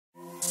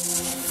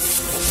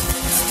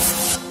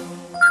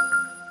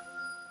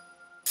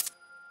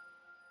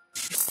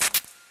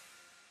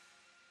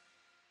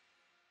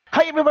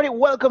everybody,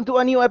 welcome to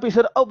a new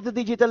episode of the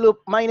Digital Loop.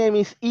 My name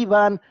is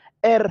Ivan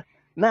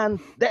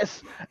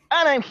Hernandez,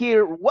 and I'm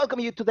here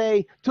welcoming you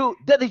today to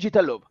the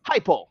Digital Loop. Hi,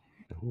 Paul.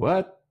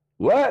 What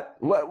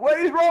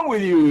is wrong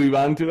with you,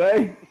 Ivan,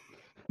 today?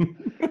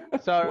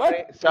 Sorry,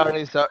 What?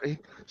 sorry, sorry,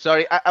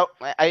 sorry.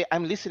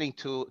 I'm listening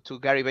to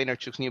Gary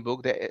Vaynerchuk's new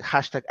book, the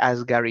hashtag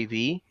Ask Gary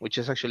V, which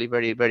is actually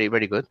very, very,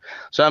 very good.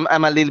 So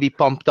I'm a little bit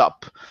pumped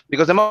up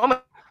because the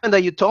moment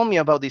that you told me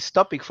about this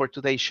topic for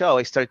today's show,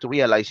 I started to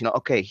realize,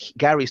 okay,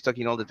 Gary is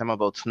talking all the time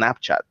about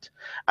Snapchat,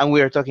 and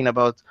we are talking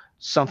about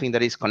something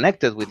that is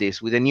connected with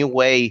this, with a new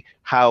way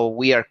how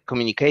we are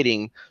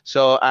communicating.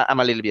 So I'm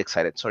a little bit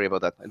excited. Sorry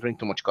about that. I drank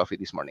too much coffee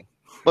this morning.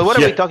 But what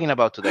are we talking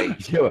about today?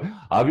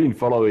 I've been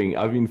following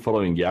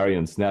Gary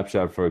on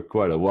Snapchat for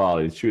quite a while.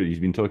 It's true. He's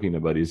been talking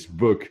about his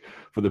book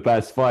for the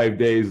past 5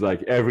 days,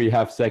 like every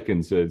half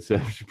second. So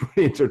it's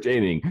pretty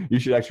entertaining. You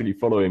should actually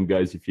follow him,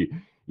 guys,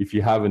 if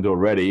you haven't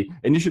already,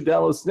 and you should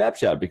download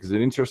Snapchat because it's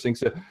an interesting.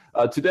 So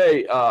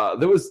today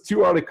there was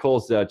 2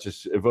 articles that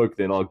just evoked,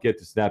 and I'll get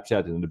to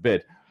Snapchat in a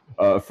bit.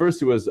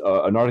 First, it was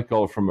an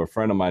article from a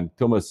friend of mine,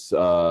 Thomas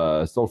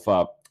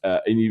Stolfa,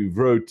 and he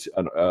wrote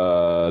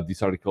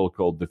this article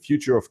called "The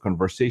Future of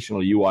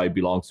Conversational UI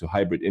Belongs to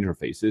Hybrid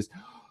Interfaces."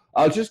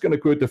 I'm just going to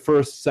quote the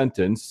first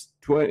sentence.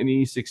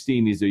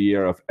 2016 is the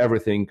year of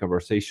everything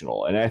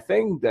conversational, and I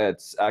think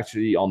that's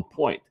actually on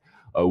point.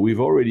 We've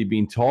already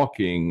been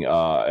talking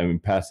in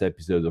past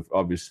episodes of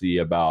obviously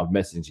about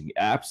messaging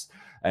apps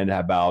and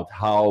about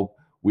how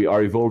we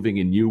are evolving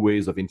in new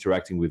ways of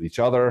interacting with each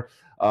other.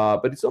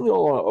 But it's not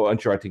only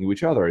interacting with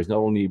each other. It's not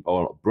only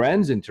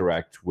brands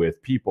interact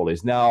with people.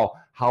 It's now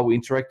how we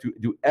interact to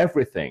do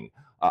everything.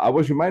 I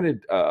was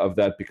reminded of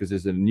that because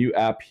there's a new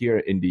app here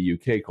in the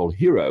UK called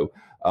Hero,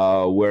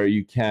 where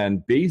you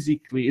can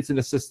basically, it's an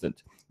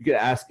assistant. You can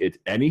ask it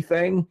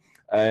anything.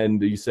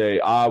 And you say,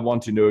 I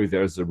want to know if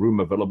there's a room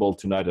available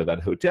tonight at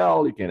that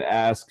hotel. You can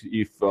ask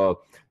if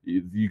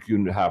you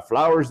can have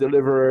flowers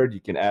delivered.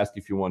 You can ask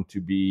if you want to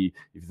be,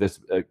 if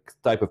there's a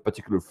type of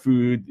particular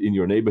food in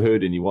your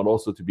neighborhood and you want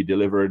also to be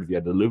delivered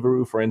via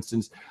Deliveroo, for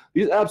instance.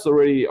 These apps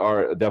already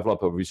are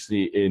developed,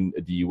 obviously, in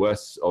the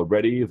US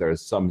already.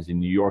 There's some in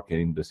New York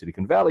and in the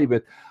Silicon Valley.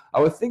 But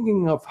I was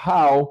thinking of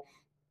how,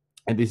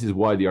 and this is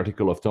why the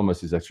article of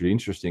Thomas is actually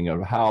interesting,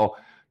 of how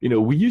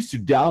we used to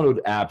download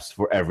apps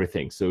for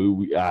everything.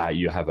 So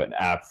you have an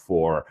app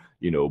for,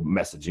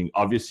 messaging,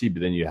 obviously,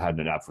 but then you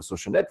had an app for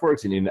social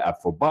networks, and then an app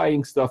for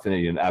buying stuff, and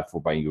then an app for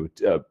buying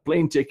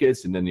plane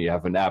tickets, and then you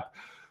have an app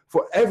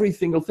for every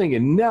single thing.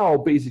 And now,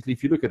 basically,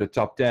 if you look at the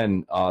top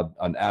 10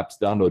 on apps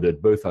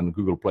downloaded, both on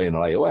Google Play and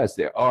on iOS,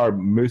 there are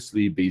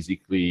mostly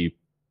basically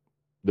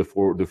the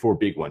four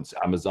big ones: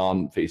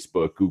 Amazon,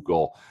 Facebook,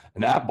 Google,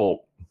 and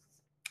Apple.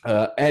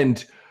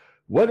 And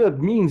what it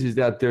means is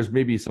that there's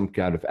maybe some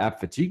kind of app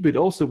fatigue, but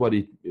also what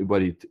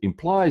it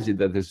implies is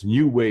that there's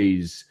new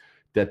ways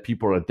that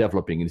people are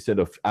developing. Instead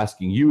of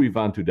asking you,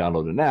 Ivan, to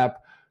download an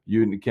app,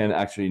 you can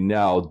actually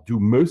now do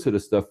most of the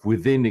stuff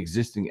within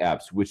existing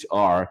apps, which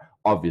are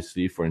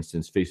obviously, for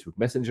instance, Facebook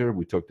Messenger.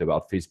 We talked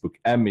about Facebook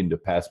M in the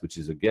past, which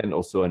is, again,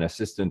 also an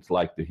assistant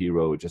like the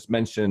Hero just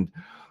mentioned.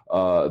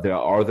 There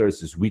are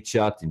others, there's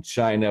WeChat in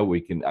China, where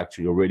you can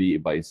actually already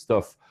buy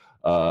stuff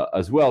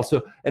as well.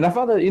 So, and I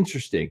found that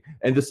interesting.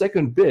 And the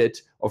second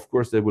bit, of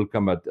course, that will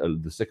come at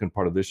the second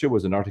part of the show,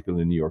 was an article in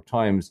the New York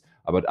Times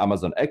about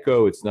Amazon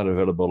Echo. It's not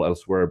available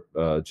elsewhere,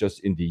 just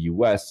in the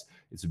US.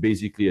 It's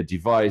basically a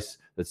device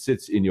that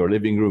sits in your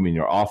living room, in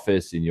your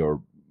office, in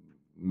your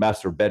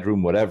master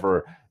bedroom,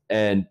 whatever.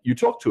 And you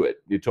talk to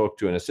it. You talk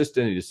to an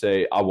assistant and you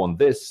say, I want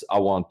this. I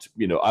want,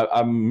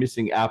 I'm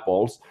missing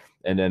apples.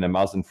 And then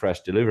Amazon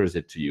Fresh delivers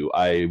it to you.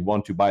 I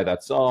want to buy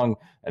that song,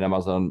 and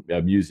Amazon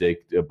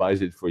Music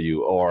buys it for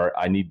you. Or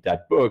I need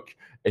that book,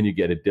 and you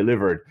get it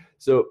delivered.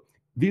 So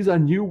these are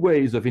new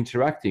ways of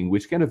interacting,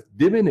 which kind of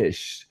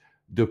diminish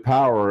the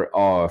power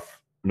of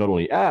not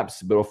only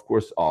apps, but of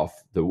course of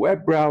the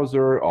web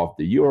browser, of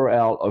the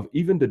URL, of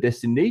even the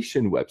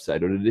destination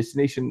website, or the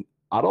destination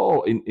at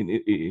all in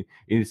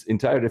its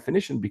entire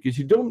definition, because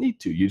you don't need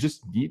to. You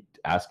just need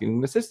asking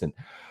an assistant.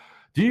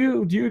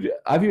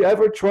 Have you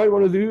ever tried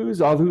one of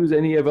those? Are those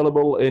any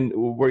available in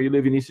where you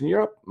live in Eastern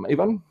Europe,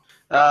 Ivan?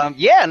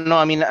 Yeah, no,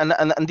 I mean,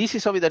 and this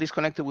is something that is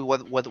connected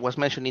with what was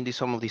mentioned in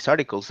some of these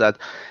articles, that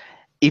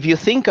if you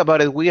think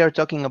about it, we are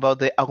talking about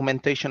the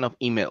augmentation of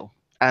email,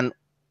 and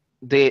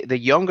the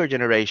younger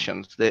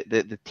generations,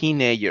 the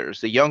teenagers,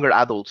 the younger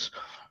adults,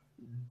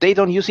 they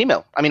don't use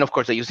email. I mean, of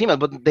course they use email,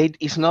 but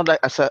it's not like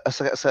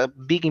as a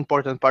big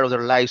important part of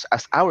their lives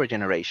as our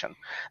generation.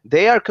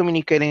 They are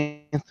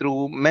communicating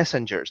through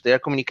messengers. They are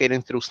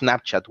communicating through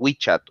Snapchat,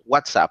 WeChat,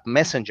 WhatsApp,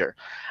 Messenger.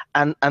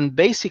 And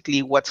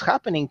basically what's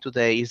happening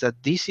today is that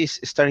this is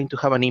starting to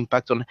have an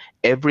impact on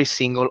every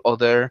single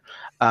other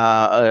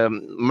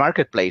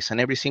marketplace and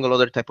every single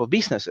other type of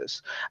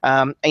businesses.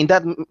 In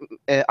that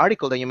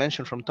article that you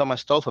mentioned from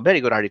Thomas Stolf, a very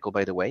good article,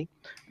 by the way,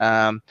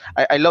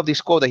 I love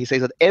this quote that he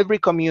says that every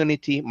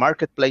community,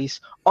 marketplace,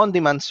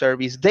 on-demand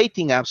service,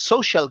 dating app,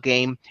 social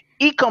game,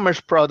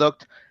 e-commerce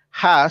product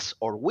has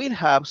or will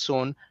have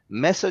soon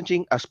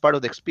messaging as part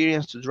of the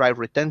experience to drive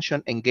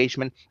retention,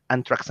 engagement,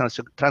 and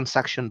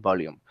transaction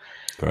volume.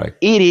 Correct.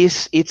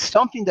 It's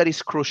something that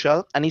is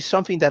crucial, and it's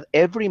something that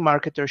every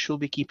marketer should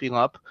be keeping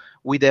up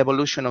with the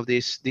evolution of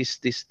these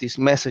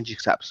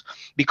messaging apps,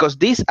 because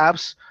these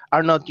apps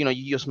are not,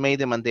 you just made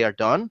them and they are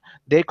done.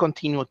 They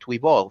continue to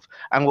evolve,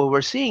 and what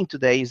we're seeing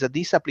today is that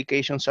these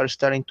applications are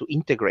starting to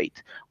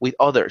integrate with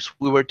others.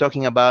 We were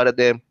talking about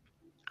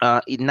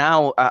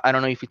now, I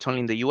don't know if it's only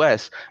in the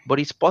US, but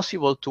it's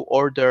possible to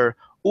order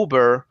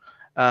Uber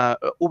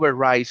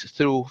rides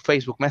through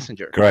Facebook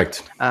Messenger.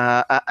 Correct.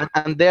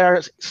 And there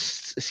are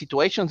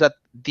situations that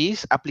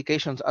these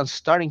applications are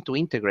starting to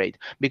integrate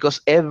because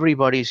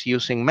everybody's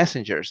using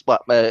messengers,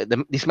 but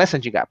these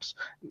messaging apps,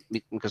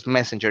 because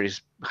Messenger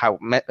is how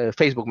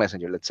Facebook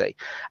Messenger, let's say.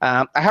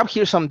 I have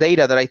here some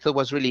data that I thought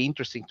was really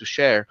interesting to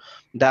share,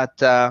 that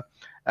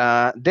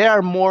there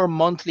are more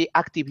monthly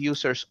active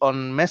users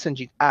on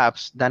messaging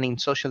apps than in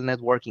social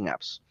networking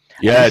apps.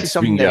 Yeah, this is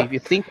something that if you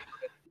think,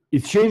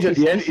 it changed at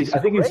the end. I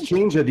think it's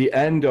changed at the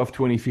end of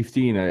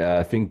 2015.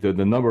 I think the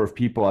number of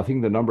people. I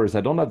think the numbers.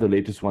 I don't have the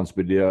latest ones,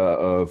 but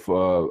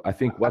I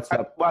think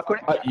WhatsApp.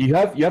 You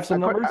have some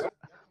numbers.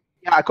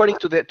 Yeah, according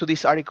to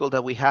this article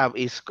that we have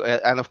is,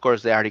 and of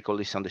course the article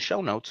is on the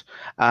show notes.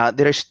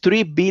 There is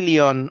 3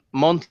 billion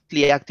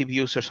monthly active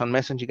users on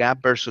messaging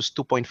app versus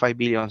 2.5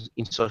 billion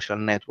in social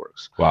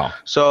networks. Wow.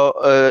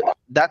 So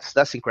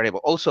that's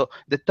incredible. Also,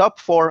 the top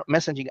 4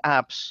 messaging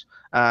apps,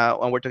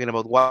 when we're talking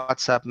about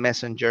WhatsApp,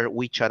 Messenger,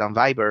 WeChat, and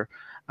Viber,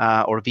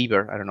 or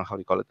Viber, I don't know how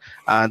you call it.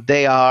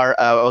 They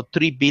are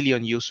 3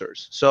 billion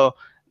users. So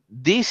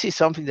this is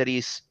something that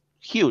is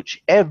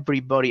huge.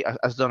 Everybody,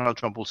 as Donald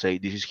Trump will say,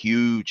 this is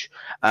huge.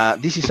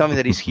 This is something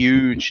that is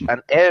huge,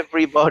 and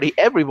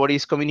everybody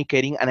is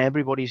communicating, and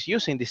everybody is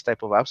using this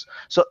type of apps.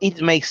 So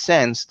it makes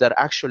sense that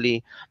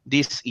actually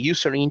this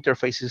user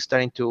interface is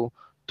starting to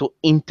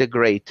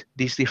integrate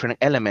these different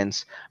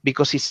elements,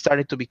 because it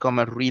started to become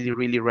a really,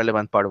 really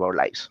relevant part of our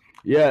lives.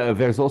 Yeah,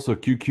 there's also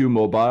QQ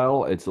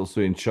Mobile. It's also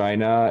in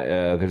China.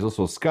 There's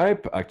also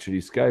Skype. Actually,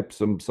 Skype.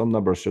 Some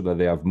numbers show that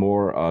they have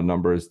more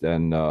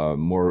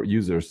more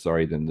users.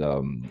 Than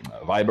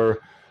Viber,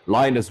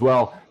 Line as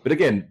well. But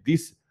again,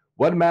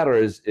 what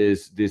matters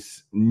is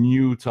this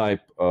new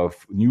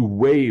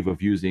wave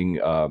of using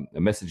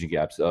messaging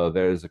apps.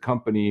 There's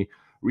a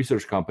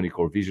research company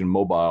called Vision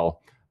Mobile.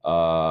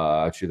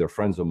 Actually, they're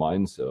friends of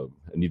mine, so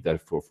I need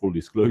that for full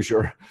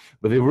disclosure.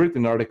 But they've written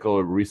an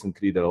article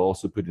recently that I'll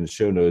also put in the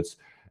show notes,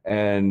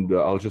 and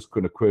I'll just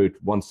going to quote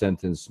one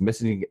sentence: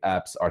 messaging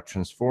apps are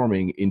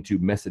transforming into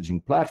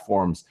messaging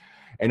platforms.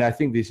 And I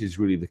think this is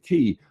really the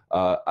key.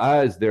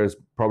 As there's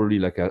probably,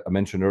 like I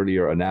mentioned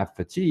earlier, an app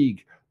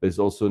fatigue, there's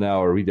also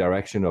now a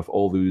redirection of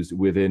all those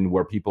within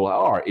where people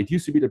are. It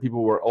used to be that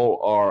people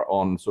are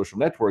on social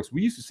networks.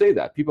 We used to say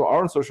that people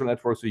are on social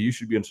networks, so you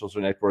should be on social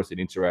networks and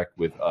interact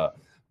with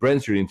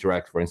brands should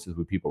interact, for instance,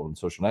 with people on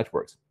social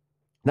networks.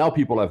 Now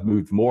people have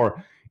moved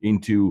more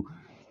into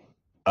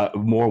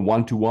more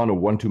one-to-one or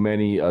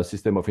one-to-many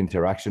system of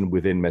interaction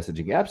within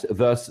messaging apps.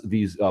 Thus,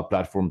 these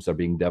platforms are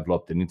being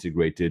developed and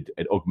integrated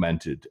and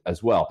augmented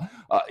as well.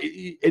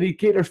 It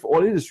caters for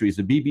all industries.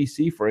 The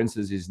BBC, for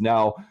instance, is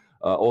now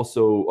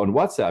also on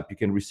WhatsApp. You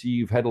can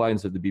receive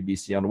headlines of the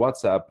BBC on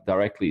WhatsApp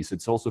directly. So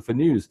it's also for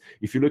news.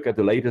 If you look at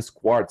the latest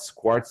Quartz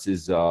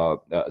is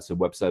it's a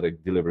website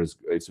that delivers.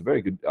 It's a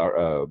very good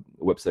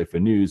website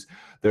for news.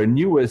 Their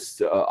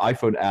newest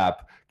iPhone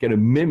app kind of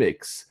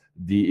mimics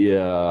the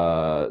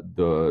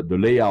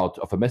layout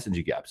of a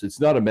messaging app. So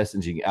it's not a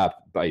messaging app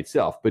by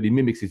itself, but it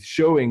mimics it,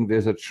 showing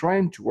there's a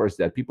trend towards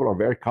that. People are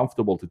very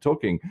comfortable to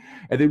talking,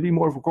 and they'll be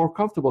more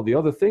comfortable. The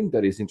other thing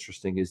that is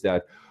interesting is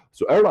that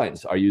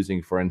airlines are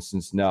using, for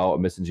instance, now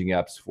messaging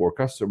apps for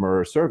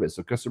customer service.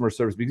 So customer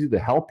service, because the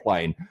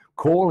helpline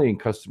calling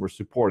customer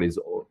support is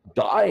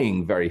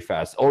dying very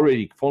fast.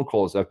 Already phone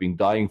calls have been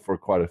dying for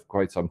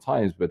quite some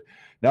time, but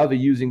now they're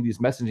using these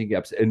messaging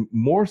apps, and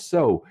more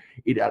so,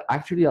 it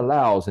actually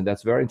allows, and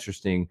that's very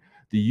interesting,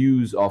 the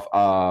use of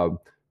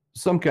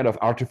some kind of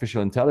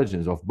artificial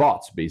intelligence, of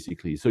bots,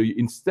 basically. So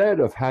instead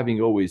of having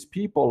always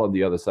people on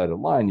the other side of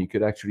the line, you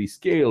could actually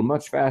scale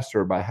much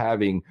faster by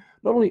having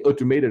not only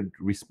automated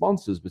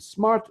responses, but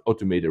smart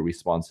automated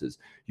responses.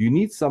 You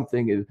need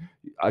something.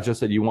 I just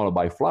said you want to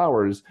buy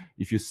flowers.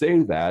 If you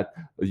say that,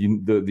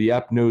 the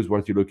app knows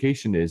what your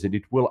location is, and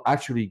it will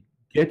actually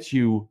get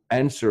you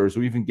answers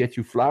or even get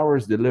you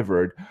flowers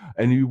delivered,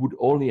 and you would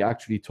only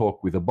actually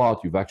talk with a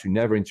bot. You've actually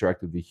never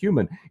interacted with a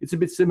human. It's a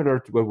bit similar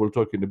to what we'll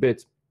talk in a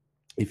bit.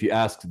 If you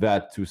ask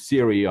that to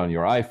Siri on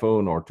your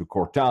iPhone, or to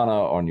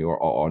Cortana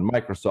on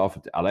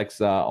Microsoft,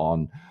 Alexa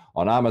on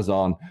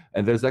Amazon,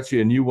 and there's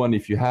actually a new one.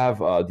 If you have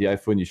the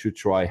iPhone, you should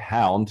try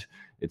Hound.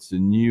 It's a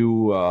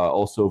new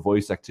also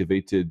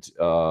voice-activated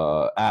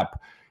app.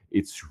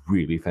 It's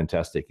really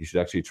fantastic. You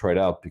should actually try it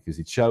out, because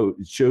it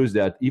shows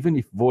that even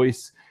if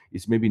voice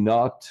is maybe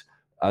not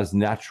as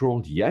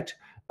natural yet,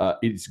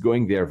 it's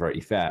going there very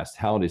fast.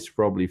 Hound is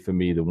probably, for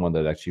me, the one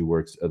that actually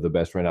works the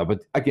best right now.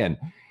 But again,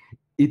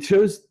 it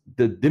shows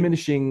the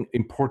diminishing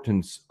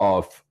importance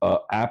of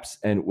apps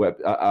and web.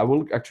 I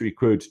will actually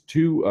quote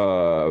two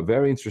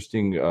very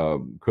interesting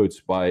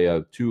quotes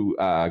by two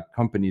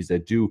companies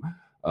that do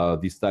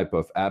these type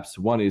of apps.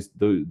 One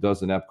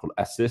does an app called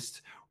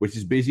Assist, which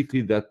is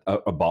basically that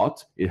a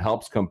bot. It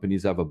helps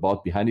companies have a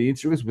bot behind it. It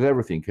integrates with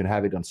everything. You can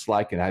have it on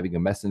Slack and having a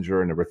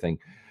messenger and everything.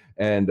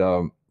 And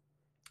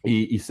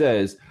he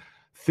says,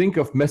 think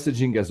of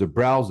messaging as a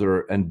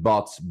browser and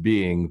bots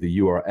being the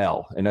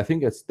URL. And I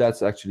think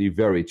that's actually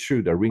very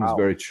true. That rings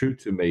very true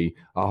to me,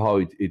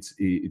 how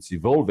it's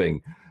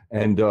evolving.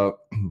 And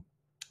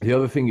the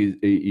other thing is,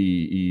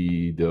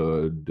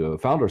 the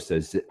founder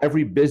says that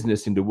every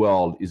business in the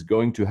world is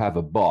going to have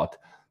a bot.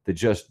 They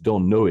just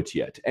don't know it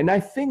yet. And I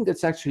think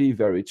that's actually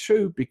very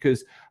true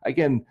because,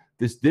 again,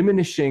 this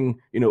diminishing,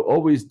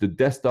 always the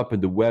desktop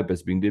and the web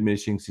has been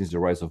diminishing since the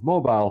rise of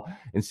mobile.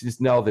 And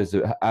since now there's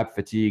an app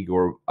fatigue,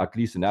 or at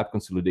least an app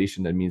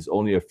consolidation, that means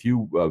only a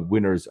few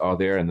winners are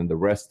there. And then the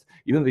rest,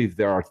 even if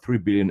there are 3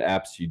 billion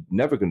apps, you're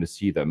never going to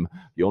see them.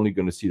 You're only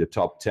going to see the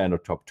top 10 or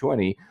top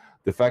 20.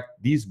 The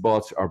fact these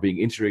bots are being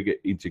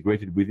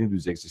integrated within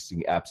those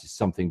existing apps is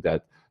something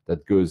that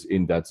goes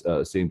in that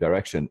same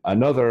direction.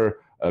 Another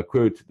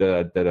quote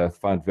that I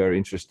found very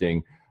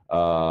interesting,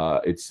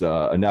 it's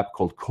an app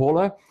called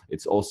Cola.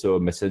 It's also a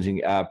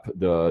messaging app.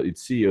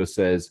 Its CEO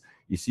says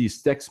he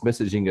sees text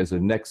messaging as a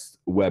next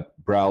web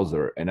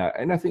browser, and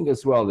I think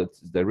as well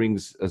that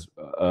rings as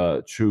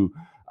true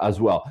as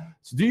well.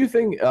 So do you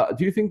think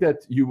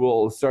that you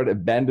will start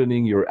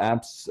abandoning your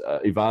apps,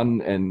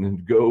 Ivan,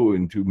 and go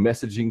into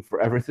messaging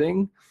for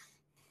everything?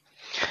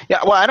 Yeah,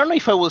 well, I don't know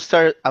if I will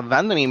start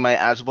abandoning my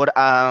apps, but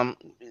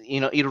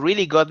it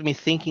really got me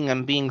thinking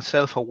and being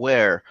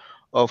self-aware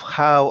of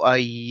how I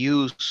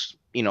use,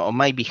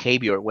 my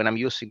behavior when I'm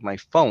using my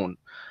phone.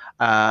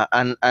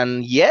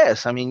 And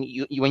yes, I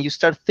mean, when you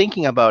start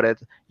thinking about it,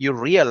 you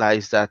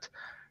realize that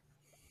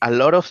a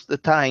lot of the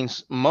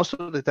times, most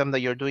of the time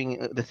that you're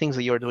doing the things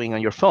that you're doing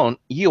on your phone,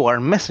 you are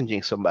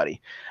messaging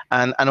somebody.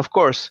 And of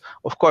course,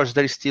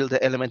 there is still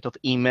the element of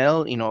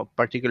email,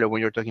 particularly when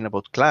you're talking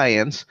about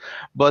clients.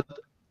 But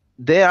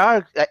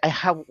and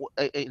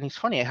it's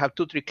funny, I have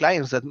 2-3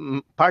 clients that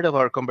part of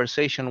our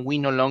conversation we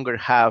no longer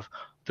have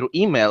through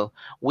email,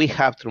 we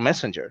have through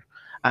Messenger.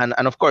 And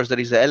of course, there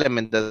is the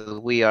element that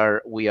we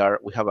have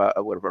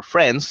we're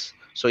friends.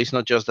 So it's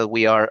not just that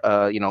we are,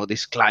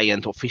 this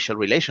client official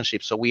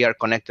relationship. So we are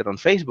connected on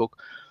Facebook,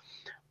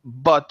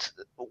 but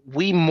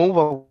we move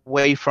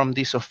away from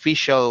this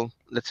official,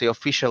 let's say,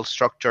 official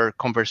structure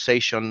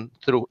conversation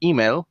through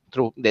email,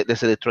 through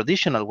the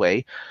traditional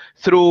way,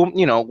 through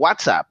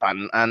WhatsApp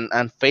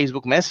and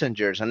Facebook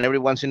messengers, and every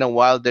once in a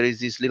while there is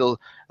these little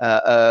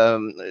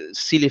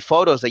silly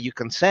photos that you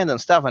can send and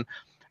stuff, and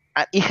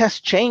it has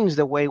changed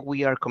the way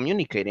we are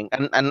communicating.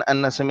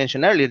 And as I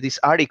mentioned earlier, this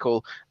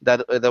article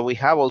that we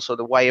have also,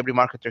 the why every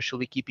marketer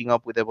should be keeping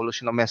up with the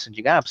evolution of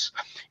messaging apps,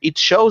 it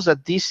shows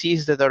that this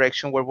is the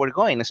direction where we're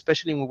going,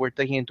 especially when we're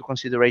taking into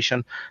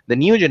consideration the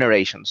new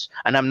generations.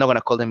 And I'm not going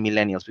to call them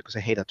millennials because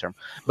I hate that term,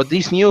 but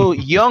these new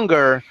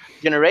younger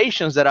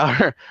generations that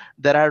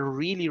are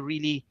really,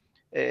 really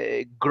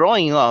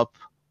growing up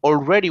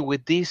already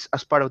with this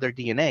as part of their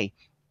DNA.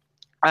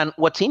 And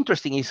what's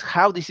interesting is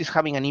how this is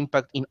having an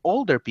impact in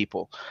older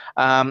people.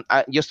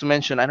 Just to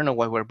mention, I don't know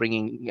why we're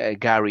bringing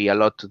Gary a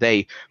lot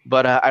today,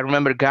 but I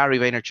remember Gary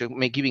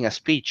Vaynerchuk giving a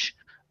speech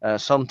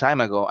some time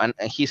ago, and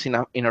he's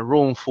in a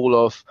room full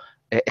of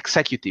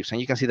executives,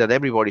 and you can see that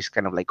everybody's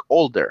kind of like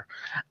older.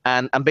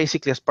 And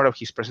basically, as part of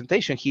his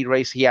presentation,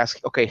 he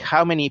asked, okay,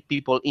 how many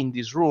people in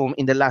this room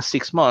in the last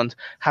 6 months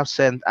have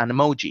sent an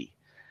emoji?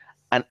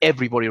 And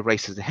everybody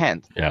raises the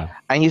hand. Yeah.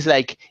 And he's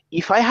like,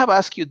 if I have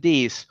asked you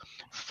this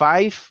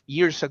 5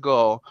 years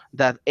ago,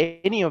 that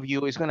any of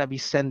you is going to be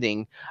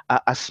sending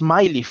a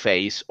smiley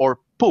face or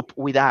poop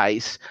with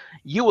eyes,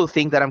 you will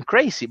think that I'm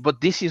crazy.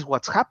 But this is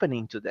what's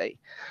happening today.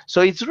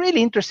 So it's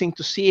really interesting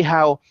to see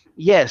how,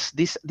 yes,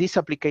 these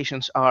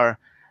applications are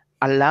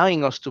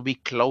allowing us to be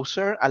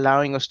closer,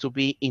 allowing us to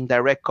be in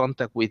direct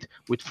contact with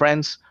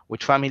friends,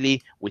 with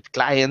family, with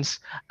clients,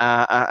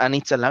 and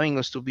it's allowing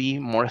us to be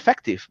more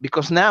effective,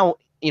 because now,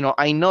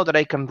 I know that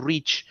I can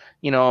reach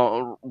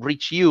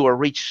you or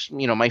reach,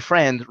 my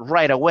friend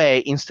right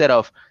away, instead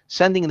of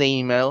sending the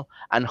email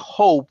and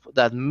hope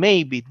that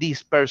maybe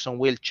this person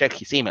will check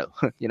his email.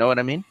 You know what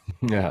I mean?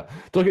 Yeah,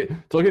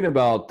 talking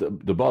about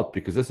the bot,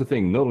 because that's the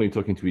thing, not only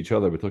talking to each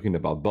other, but talking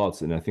about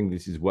bots. And I think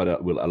this is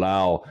what will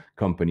allow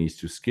companies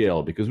to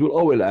scale, because we'll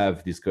always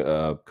have this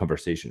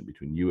conversation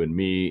between you and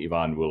me.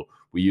 Ivan, we're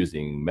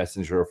using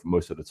Messenger for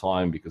most of the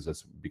time because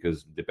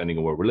depending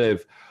on where we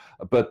live,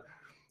 but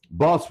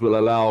bots will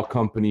allow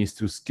companies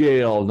to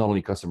scale not only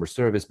customer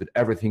service, but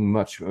everything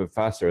much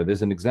faster.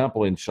 There's an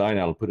example in China,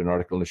 I'll put an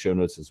article in the show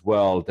notes as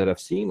well, that I've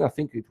seen. I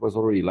think it was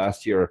already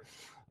last year,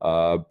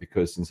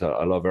 because since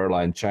I love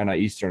airline, China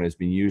Eastern has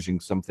been using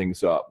something.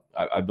 So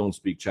I don't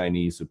speak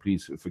Chinese, so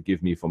please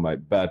forgive me for my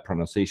bad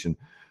pronunciation.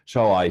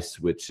 Xiaoice,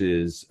 which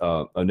is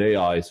an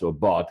AI, so a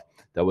bot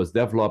that was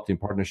developed in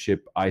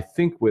partnership, I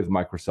think, with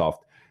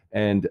Microsoft.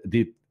 and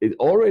it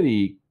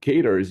already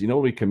caters, it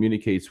already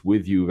communicates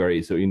with you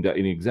very. So in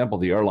the example,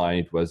 the airline,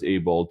 it was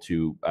able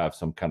to have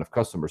some kind of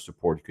customer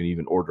support. You can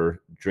even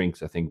order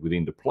drinks, I think,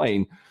 within the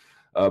plane.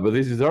 But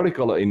there's this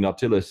article in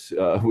Nautilus,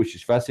 which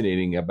is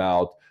fascinating,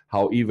 about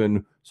how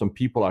even some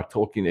people are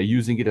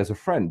using it as a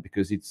friend,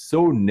 because it's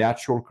so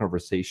natural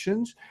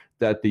conversations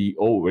that they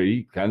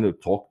already kind of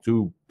talk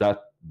to that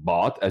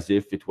bot as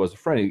if it was a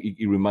friend.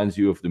 It reminds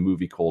you of the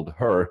movie called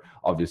Her,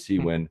 obviously,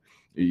 when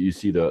you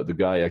see the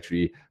guy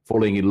actually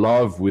falling in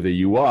love with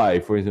a UI,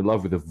 falling in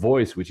love with a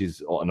voice, which is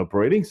an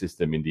operating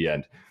system in the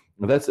end.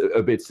 That's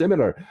a bit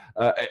similar,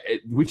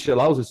 which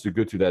allows us to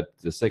go to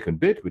the second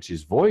bit, which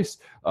is voice.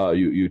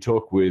 You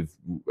talk with,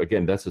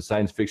 again, that's a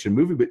science fiction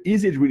movie, but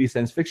is it really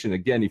science fiction?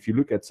 Again, if you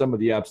look at some of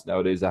the apps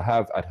nowadays I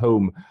have at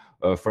home,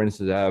 for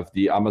instance, I have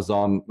the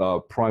Amazon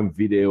Prime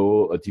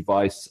Video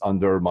device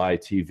under my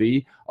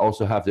TV. I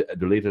also have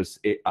the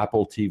latest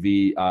Apple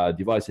TV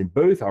device, and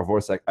both are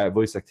voice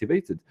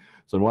activated.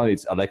 So one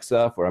it's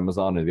Alexa for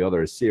Amazon, and the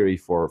other is Siri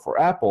for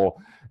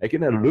Apple. I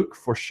can look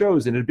for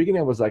shows. And in the beginning,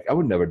 I was like, I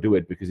would never do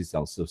it because it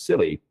sounds so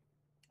silly.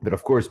 But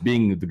of course,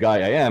 being the guy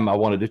I am, I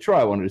wanted to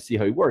try. I wanted to see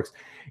how it works.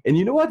 And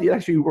you know what? It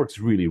actually works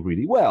really,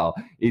 really well.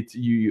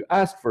 You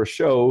ask for a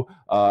show.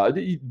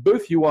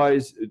 Both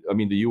UIs, I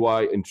mean, the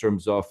UI in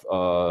terms of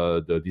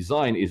the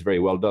design is very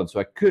well done. So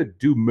I could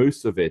do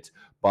most of it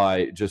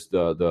by just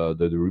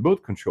the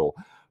remote control.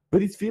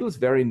 But it feels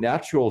very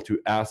natural to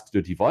ask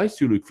the device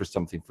to look for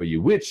something for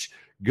you, which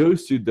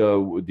goes to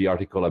the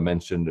article I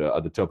mentioned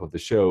at the top of the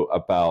show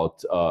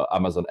about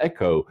Amazon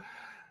Echo.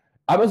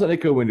 Amazon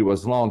Echo, when it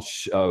was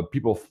launched,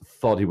 people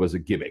thought it was a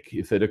gimmick.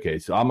 You said, okay,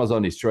 so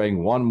Amazon is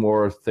trying one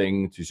more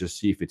thing to just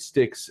see if it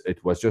sticks.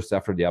 It was just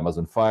after the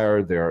Amazon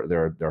fire,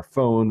 their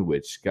phone,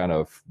 which kind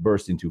of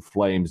burst into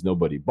flames.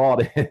 Nobody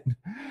bought it.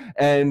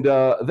 And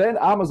then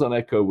Amazon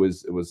Echo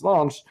was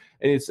launched.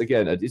 And it's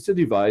a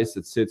device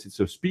that sits, it's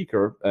a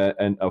speaker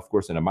and of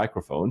course, and a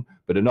microphone,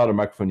 but another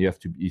microphone you have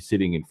to be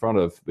sitting in front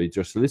of, but it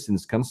just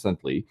listens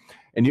constantly.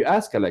 And you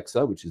ask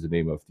Alexa, which is the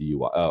name of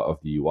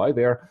the UI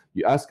there,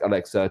 you ask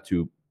Alexa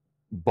to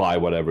buy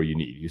whatever you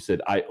need. You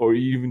said, or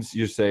you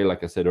say,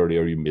 like I said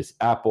earlier, you miss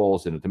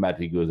apples, and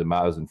automatically goes to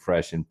Amazon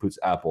Fresh and puts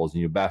apples in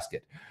your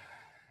basket.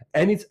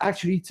 And it's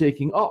actually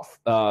taking off.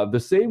 The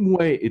same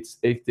way it's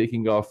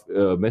taking off,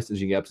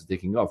 messaging apps are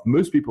taking off.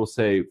 Most people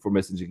say for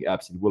messaging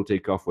apps, it will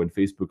take off when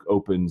Facebook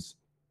opens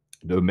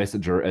the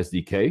Messenger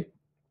SDK.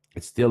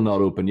 It's still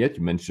not open yet.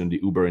 You mentioned the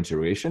Uber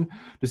integration.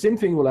 The same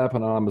thing will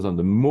happen on Amazon.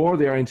 The more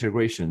there are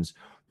integrations,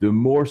 the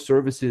more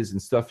services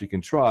and stuff you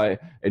can try,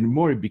 and the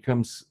more it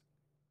becomes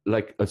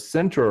like a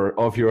center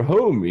of your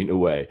home in a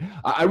way.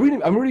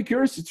 I'm really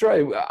curious to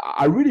try.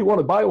 I really want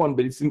to buy one,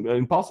 but it's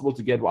impossible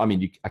to get one. I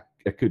mean,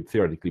 I could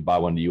theoretically buy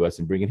one in the US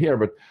and bring it here,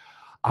 but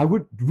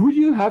would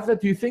you have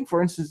that? Do you think,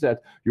 for instance,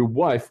 that your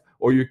wife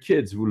or your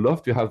kids would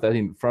love to have that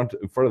in front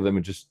of them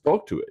and just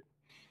talk to it?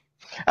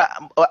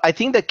 I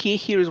think the key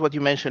here is what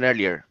you mentioned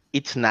earlier.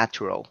 It's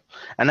natural.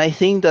 And I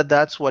think that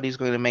that's what is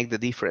going to make the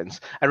difference.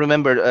 I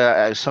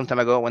remember some time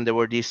ago when there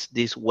were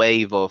this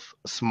wave of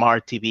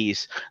smart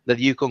TVs that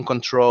you can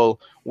control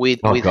with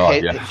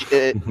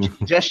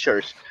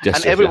gestures.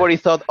 And everybody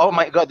thought, oh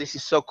my God, this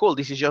is so cool.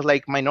 This is just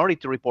like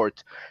Minority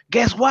Report.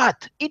 Guess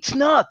what? It's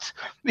not,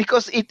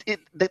 because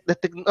the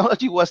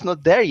technology was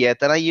not there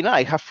yet. And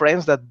I have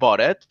friends that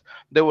bought it.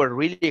 They were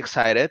really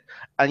excited.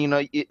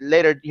 And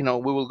later, we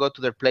will go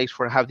to their place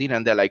for have dinner,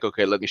 and they're like,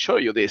 okay, let me show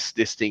you this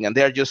thing. And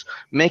they're just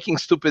making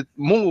stupid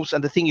moves,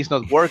 and the thing is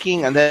not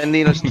working, and then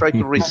try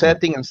to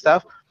resetting and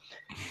stuff.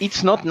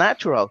 It's not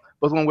natural.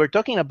 But when we're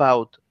talking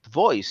about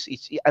voice,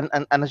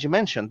 and as you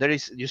mentioned,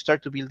 you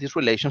start to build this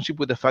relationship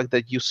with the fact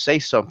that you say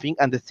something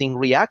and the thing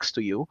reacts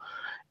to you.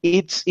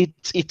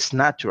 It's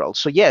natural.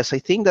 So yes, I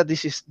think that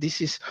this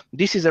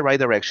is the right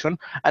direction.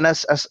 And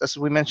as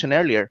we mentioned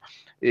earlier,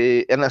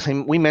 and as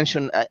we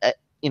mentioned ad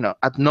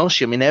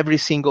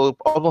nauseum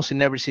almost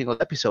in every single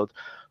episode,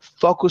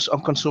 focus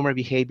on consumer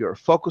behavior,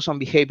 focus on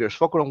behaviors,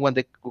 focus on what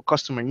the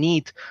customer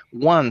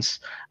wants,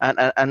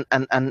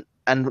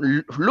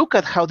 and look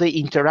at how they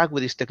interact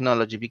with this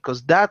technology,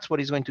 because that's what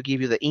is going to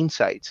give you the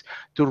insights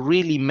to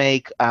really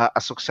make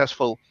a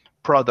successful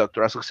product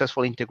or a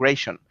successful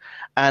integration.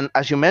 And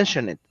as you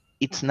mentioned,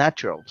 it's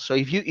natural. So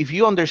if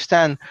you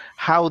understand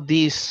how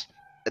this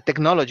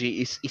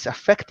technology is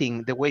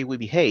affecting the way we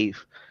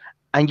behave,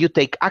 and you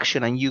take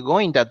action and you go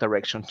in that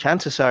direction,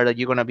 chances are that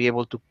you're going to be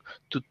able to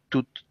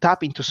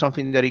tap into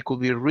something that it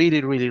could be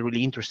really, really,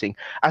 really interesting,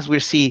 as we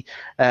see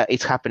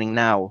it's happening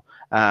now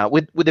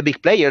with the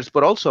big players,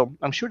 but also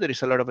I'm sure there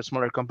is a lot of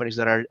smaller companies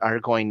that are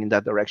going in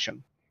that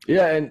direction.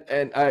 Yeah,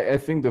 and I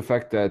think the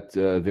fact that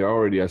there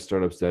already are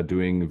startups that are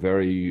doing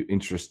very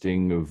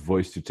interesting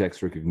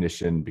voice-to-text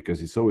recognition,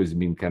 because it's always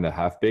been kind of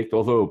half-baked.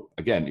 Although,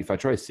 again, if I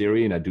try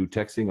Siri and I do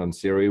texting on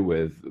Siri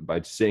by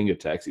saying a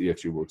text, it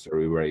actually works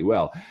very, very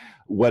well.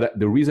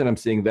 The reason I'm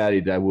saying that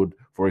is that would,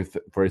 for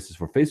instance,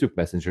 for Facebook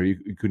Messenger,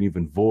 you could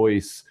even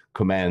voice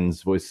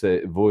commands, voice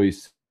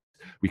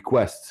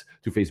requests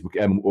to Facebook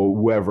or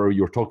whoever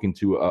you're talking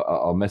to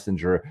a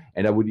messenger,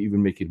 and that would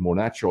even make it more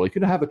natural. You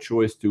can have a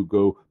choice to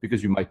go,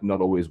 because you might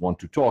not always want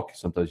to talk.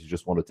 Sometimes you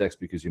just want to text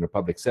because you're in a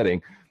public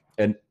setting,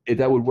 and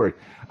that would work.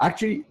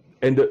 Actually,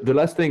 and the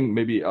last thing,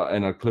 maybe,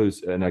 and I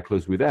close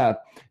with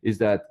that, is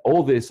that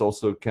all this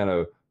also kind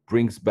of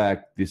brings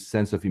back this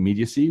sense of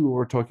immediacy we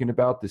were talking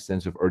about, this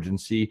sense of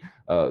urgency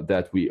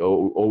that we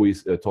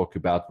always talk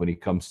about when it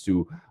comes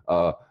to,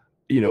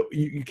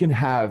 you can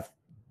have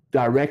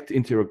direct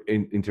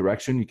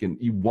interaction.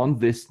 You want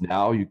this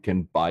now, you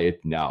can buy it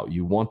now.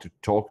 You want to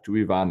talk to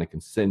Ivan, I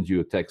can send you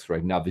a text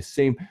right now. The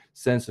same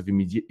sense of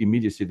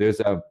immediacy. There's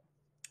a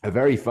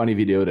very funny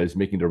video that is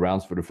making the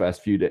rounds for the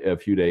past few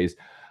days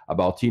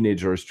about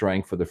teenagers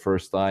trying for the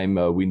first time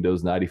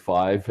Windows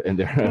 95,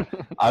 and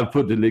I'll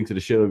put the link to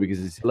the show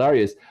because it's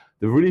hilarious.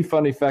 The really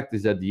funny fact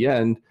is at the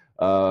end,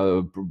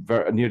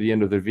 near the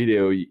end of the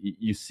video,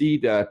 you see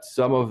that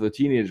some of the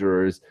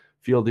teenagers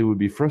feel they would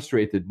be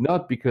frustrated,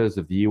 not because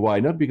of the UI,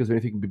 not because of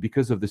anything, but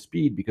because of the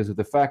speed, because of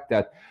the fact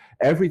that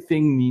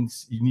everything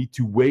you need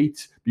to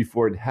wait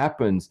before it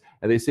happens.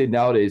 And they say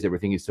nowadays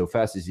everything is so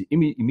fast, it's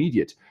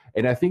immediate.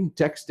 And I think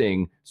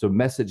texting, so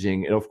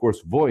messaging, and of course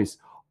voice,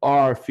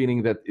 are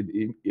feeling that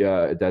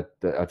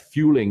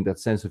fueling that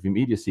sense of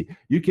immediacy.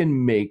 You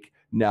can make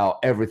now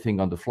everything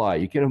on the fly.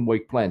 You can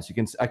make plans.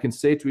 I can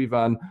say to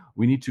Ivan,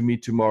 we need to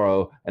meet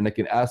tomorrow, and I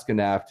can ask an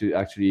app to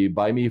actually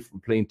buy me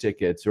plane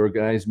tickets, or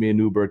organize me an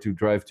Uber to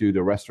drive to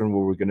the restaurant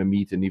where we're going to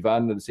meet. And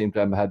Ivan at the same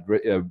time had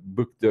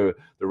booked the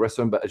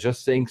restaurant, but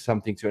just saying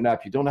something to an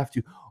app. You don't have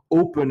to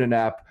open an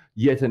app,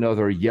 yet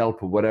another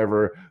Yelp or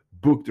whatever,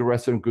 book the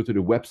restaurant, go to the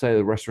website of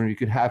the restaurant. You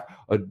could have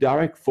a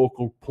direct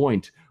focal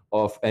point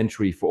of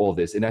entry for all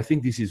this. And I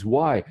think this is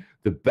why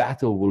the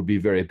battle will be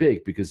very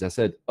big, because I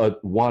said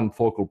at one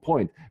focal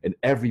point, and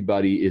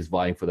everybody is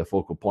vying for the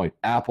focal point.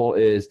 Apple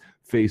is,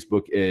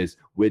 Facebook is,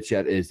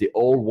 WeChat is. They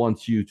all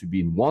want you to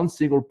be in one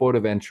single point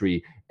of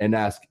entry and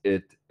ask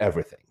it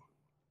everything.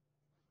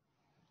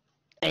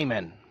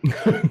 Amen.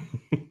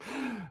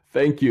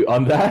 Thank you.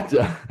 On that,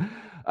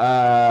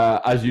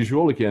 as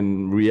usual, you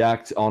can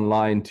react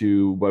online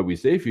to what we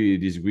say. If you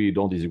disagree,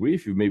 don't disagree.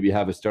 If you maybe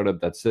have a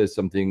startup that says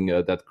something,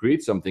 that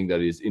creates something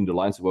that is in the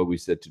lines of what we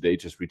said today,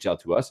 just reach out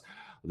to us.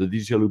 The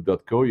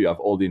digitalloop.co, you have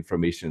all the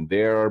information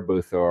there,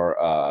 both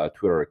our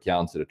Twitter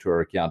accounts and the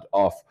Twitter account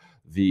of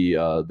the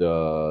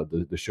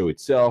show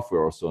itself.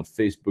 We're also on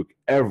Facebook,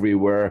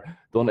 everywhere.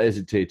 Don't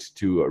hesitate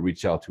to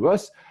reach out to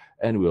us.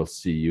 And we'll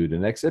see you the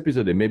next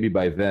episode. And maybe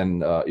by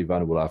then,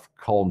 Ivan will have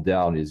calmed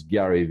down his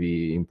Gary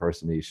V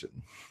impersonation.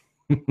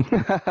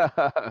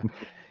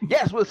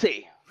 Yes, we'll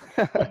see.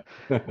 Have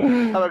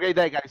a great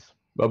day, guys.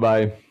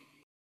 Bye-bye.